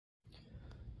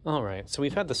All right, so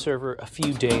we've had the server a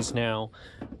few days now,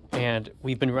 and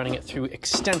we've been running it through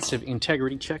extensive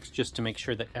integrity checks just to make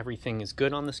sure that everything is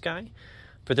good on this guy.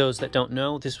 For those that don't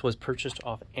know, this was purchased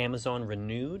off Amazon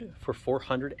Renewed for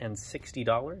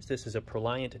 $460. This is a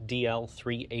Proliant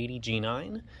DL380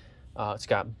 G9. It's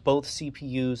got both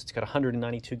CPUs, it's got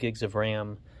 192 gigs of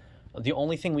RAM. The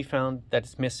only thing we found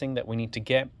that's missing that we need to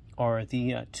get are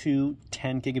the two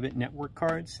 10 gigabit network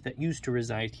cards that used to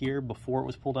reside here before it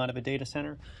was pulled out of a data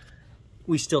center.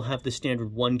 We still have the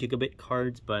standard 1 gigabit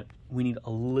cards, but we need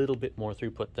a little bit more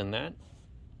throughput than that.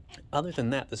 Other than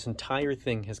that, this entire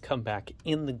thing has come back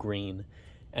in the green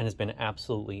and has been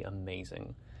absolutely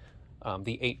amazing.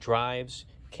 The 8 drives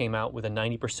came out with a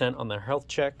 90% on their health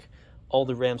check. All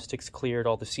the RAM sticks cleared,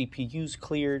 all the CPUs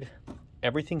cleared.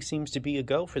 Everything seems to be a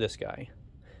go for this guy.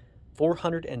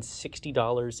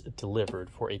 $460 delivered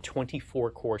for a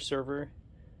 24-core server.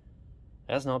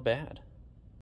 That's not bad.